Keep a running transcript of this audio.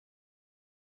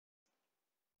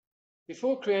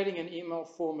Before creating an email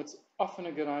form, it's often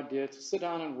a good idea to sit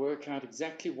down and work out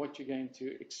exactly what you're going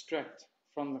to extract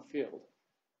from the field.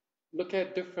 Look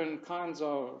at different kinds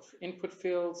of input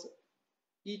fields.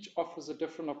 Each offers a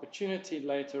different opportunity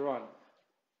later on.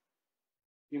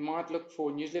 You might look for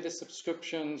newsletter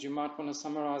subscriptions, you might want to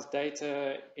summarize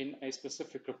data in a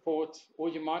specific report, or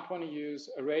you might want to use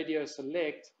a radio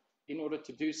select in order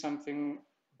to do something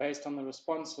based on the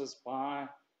responses by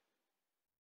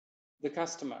the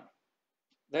customer.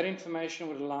 That information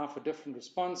would allow for different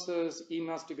responses,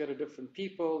 emails to go to different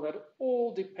people. That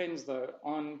all depends, though,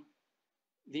 on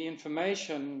the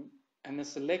information and the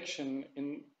selection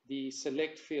in the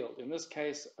select field. In this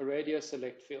case, a radio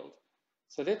select field.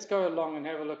 So let's go along and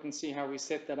have a look and see how we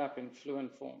set that up in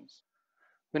Fluent Forms.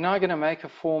 We're now going to make a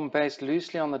form based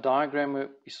loosely on the diagram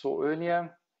we saw earlier.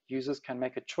 Users can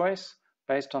make a choice.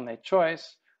 Based on their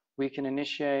choice, we can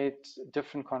initiate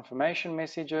different confirmation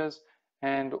messages,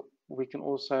 and we can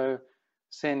also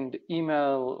send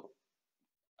email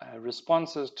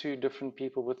responses to different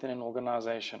people within an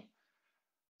organization.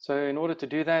 So in order to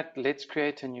do that, let's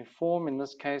create a new form. In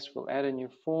this case, we'll add a new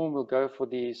form. We'll go for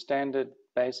the standard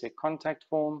basic contact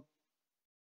form.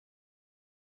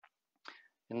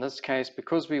 In this case,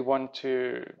 because we want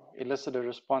to elicit a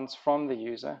response from the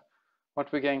user,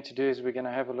 what we're going to do is we're going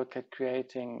to have a look at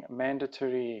creating a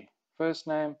mandatory first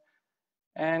name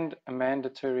and a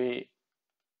mandatory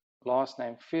last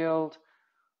name field,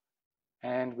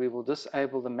 and we will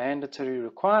disable the mandatory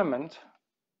requirement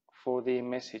for the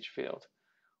message field.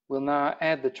 We'll now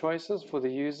add the choices for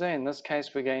the user. In this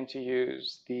case, we're going to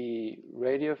use the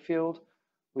radio field.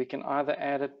 We can either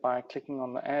add it by clicking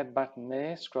on the add button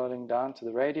there, scrolling down to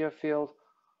the radio field,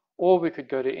 or we could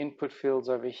go to input fields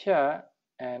over here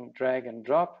and drag and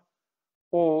drop,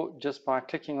 or just by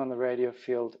clicking on the radio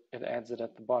field, it adds it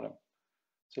at the bottom.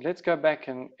 So let's go back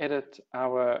and edit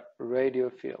our radio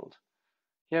field.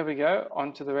 Here we go,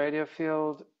 onto the radio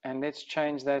field, and let's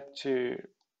change that to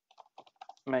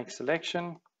make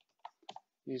selection.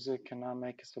 User can now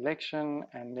make a selection,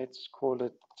 and let's call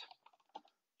it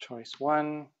choice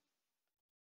 1,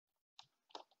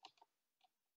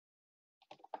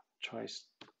 choice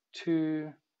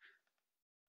 2,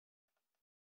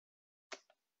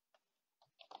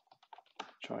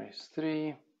 choice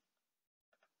 3,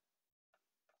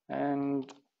 and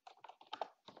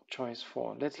choice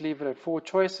 4. Let's leave it at 4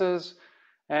 choices,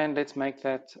 and let's make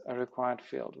that a required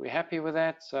field. We're happy with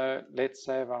that, so let's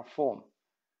save our form.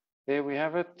 There we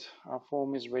have it. Our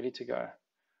form is ready to go.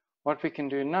 What we can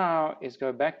do now is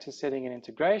go back to setting and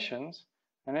integrations,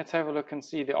 and let's have a look and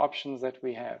see the options that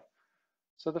we have.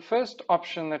 So the first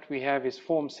option that we have is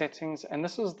form settings, and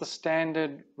this is the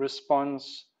standard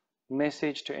response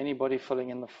message to anybody filling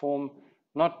in the form,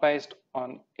 not based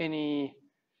on any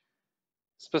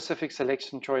specific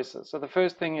selection choices. So the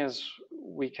first thing is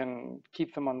we can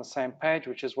keep them on the same page,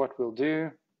 which is what we'll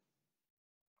do.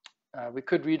 We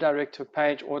could redirect to a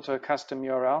page or to a custom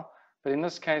URL, but in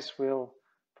this case, for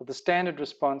the standard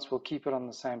response, we'll keep it on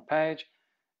the same page.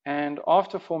 And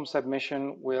after form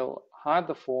submission, we'll hide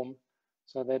the form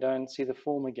so they don't see the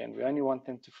form again. We only want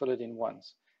them to fill it in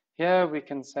once. Here we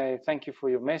can say, thank you for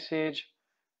your message.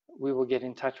 We will get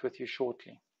in touch with you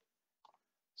shortly.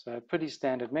 So a pretty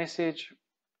standard message,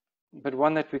 but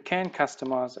one that we can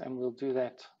customize, and we'll do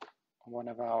that on one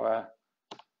of our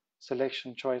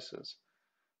selection choices.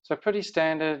 So pretty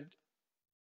standard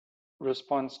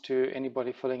response to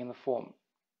anybody filling in the form.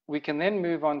 We can then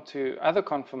move on to other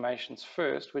confirmations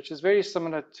first, which is very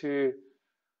similar to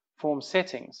form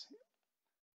settings.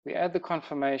 We add the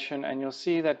confirmation, and you'll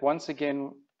see that once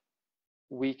again,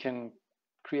 we can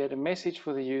create a message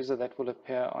for the user that will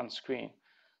appear on screen.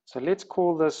 So let's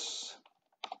call this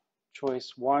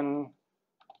choice 1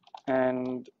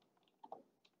 and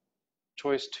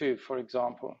choice 2, for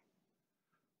example.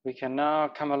 We can now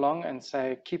come along and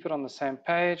say, keep it on the same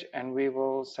page, and we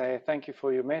will say, thank you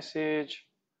for your message.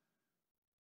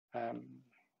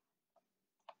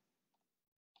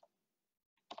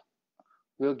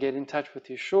 We'll get in touch with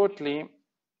you shortly,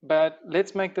 but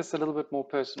let's make this a little bit more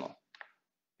personal.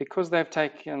 Because they've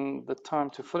taken the time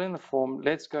to fill in the form,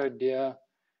 let's go dear,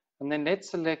 and then let's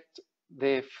select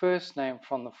their first name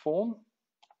from the form,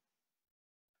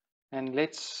 and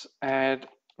let's add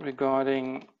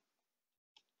regarding,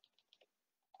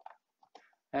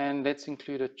 and let's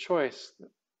include a choice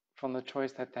from the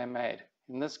choice that they made.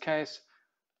 In this case,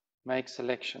 make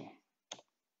selection.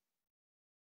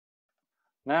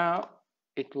 Now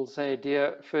it will say,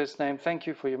 dear first name, thank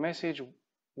you for your message.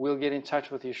 We'll get in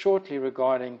touch with you shortly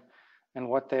regarding and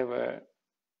what they were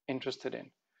interested in.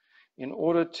 In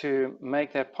order to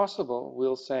make that possible,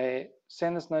 we'll say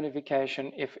send this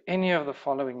notification if any of the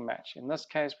following match. In this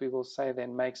case, we will say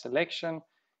then make selection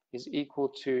is equal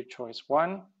to choice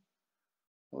 1.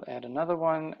 We'll add another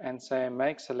one and say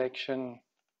make selection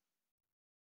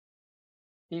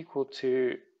equal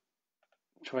to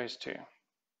choice 2.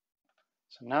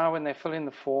 So now when they fill in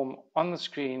the form on the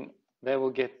screen, they will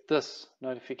get this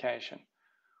notification.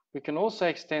 We can also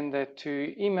extend that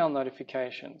to email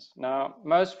notifications. Now,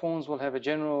 most forms will have a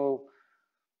general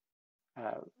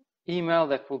email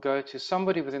that will go to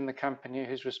somebody within the company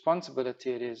whose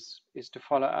responsibility it is to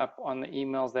follow up on the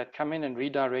emails that come in and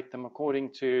redirect them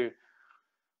according to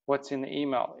what's in the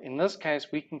email. In this case,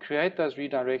 we can create those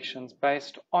redirections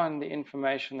based on the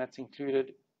information that's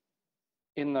included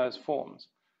in those forms.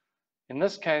 In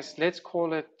this case, let's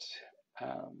call it,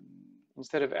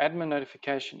 instead of admin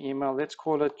notification email, let's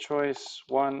call it choice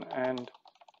 1 and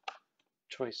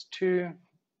choice 2.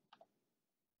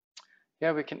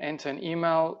 Here we can enter an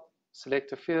email,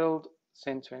 select a field,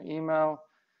 send to an email.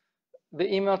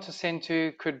 The email to send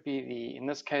to could be, in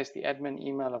this case, the admin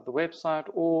email of the website,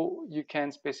 or you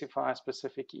can specify a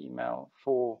specific email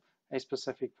for a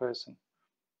specific person.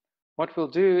 What we'll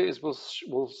do is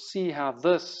we'll see how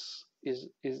this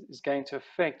is going to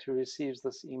affect who receives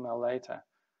this email later.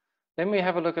 Then we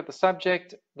have a look at the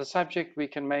subject. The subject, we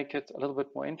can make it a little bit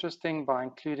more interesting by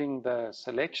including the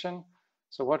selection.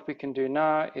 So what we can do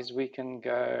now is we can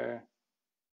go,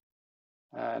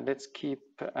 let's keep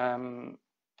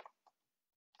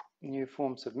new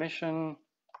form submission.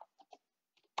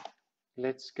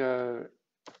 Let's go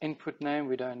input name.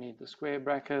 We don't need the square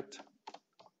bracket.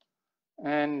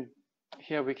 And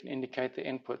here we can indicate the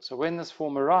input. So when this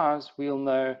form arrives, we'll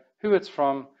know who it's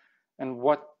from and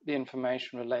what the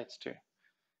information relates to.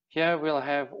 Here we'll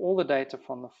have all the data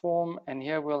from the form, and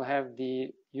here we'll have the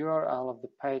URL of the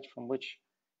page from which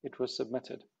it was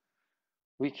submitted.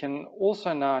 We can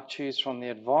also now choose from the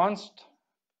advanced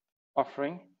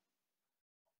offering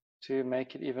to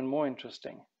make it even more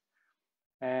interesting.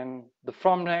 And the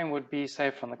from name would be,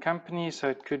 say, from the company, so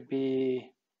it could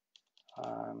be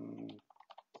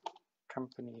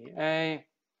company A.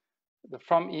 The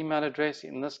from email address,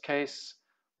 in this case,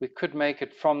 we could make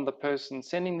it from the person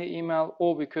sending the email,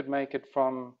 or we could make it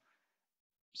from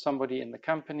somebody in the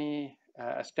company,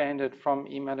 a standard from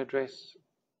email address.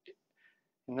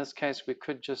 In this case, we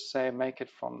could just say make it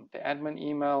from the admin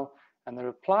email, and the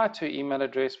reply to email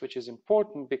address, which is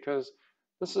important because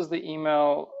this is the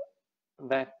email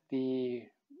that the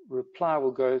reply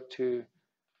will go to,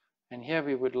 and here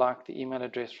we would like the email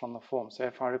address from the form. So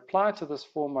if I reply to this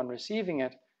form on receiving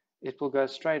it, it will go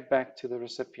straight back to the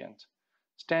recipient.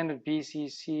 Standard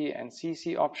BCC and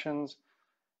CC options,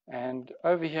 and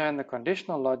over here in the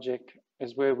conditional logic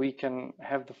is where we can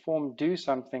have the form do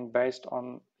something based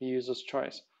on the user's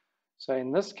choice. So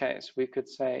in this case, we could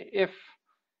say if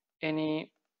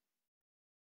any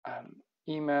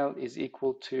email is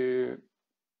equal to,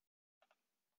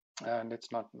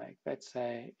 let's not make, let's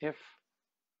say if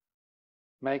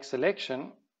make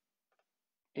selection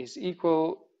is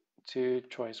equal to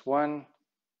choice 1,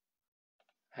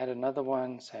 add another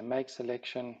one, say make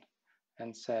selection,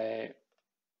 and say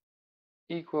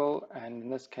equal, and in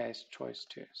this case choice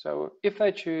 2. So if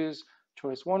they choose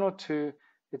choice 1 or 2,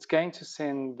 it's going to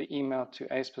send the email to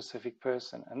a specific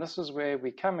person, and this is where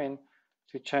we come in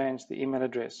to change the email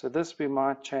address. So this we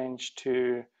might change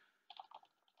to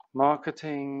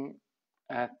marketing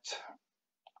at,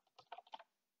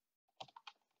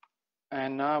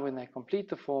 and now when they complete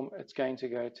the form, it's going to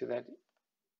go to that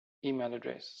email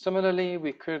address. Similarly,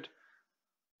 we could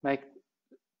make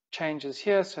changes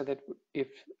here so that if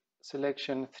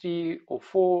selection 3 or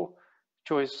 4,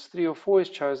 choice 3 or 4 is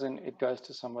chosen, it goes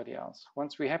to somebody else.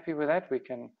 Once we're happy with that, we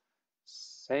can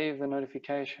save the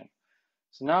notification.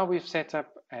 So now we've set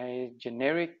up a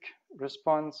generic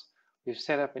response, we've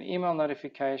set up an email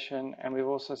notification, and we've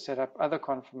also set up other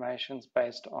confirmations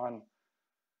based on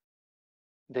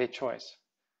their choice.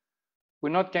 We're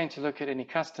not going to look at any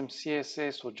custom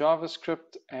CSS or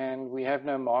JavaScript, and we have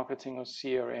no marketing or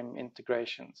CRM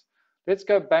integrations. Let's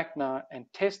go back now and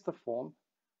test the form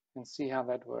and see how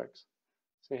that works.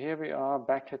 So here we are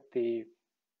back at the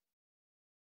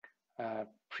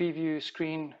preview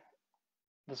screen.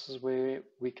 This is where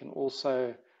we can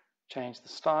also change the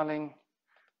styling,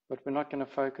 but we're not going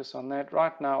to focus on that.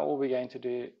 Right now, all we're going to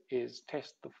do is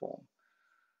test the form.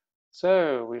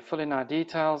 So we fill in our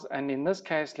details, and in this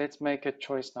case, let's make it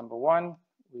choice number 1.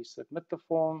 We submit the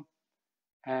form,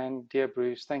 and dear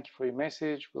Bruce, thank you for your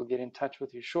message. We'll get in touch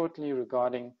with you shortly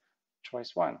regarding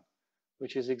choice 1,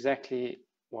 which is exactly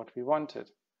what we wanted.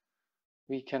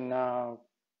 We can now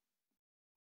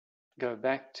go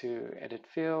back to edit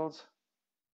fields,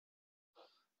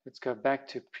 Let's go back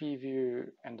to preview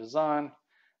and design.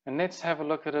 And let's have a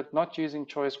look at it, not using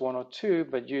choice 1 or 2,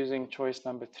 but using choice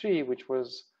number 3, which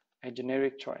was a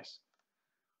generic choice.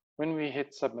 When we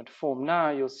hit submit form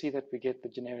now, you'll see that we get the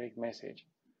generic message.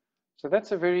 So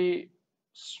that's a very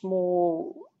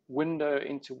small window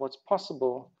into what's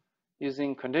possible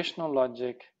using conditional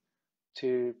logic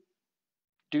to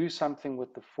do something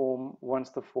with the form once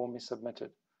the form is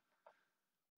submitted.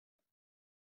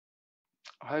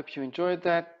 I hope you enjoyed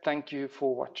that. Thank you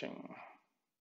for watching.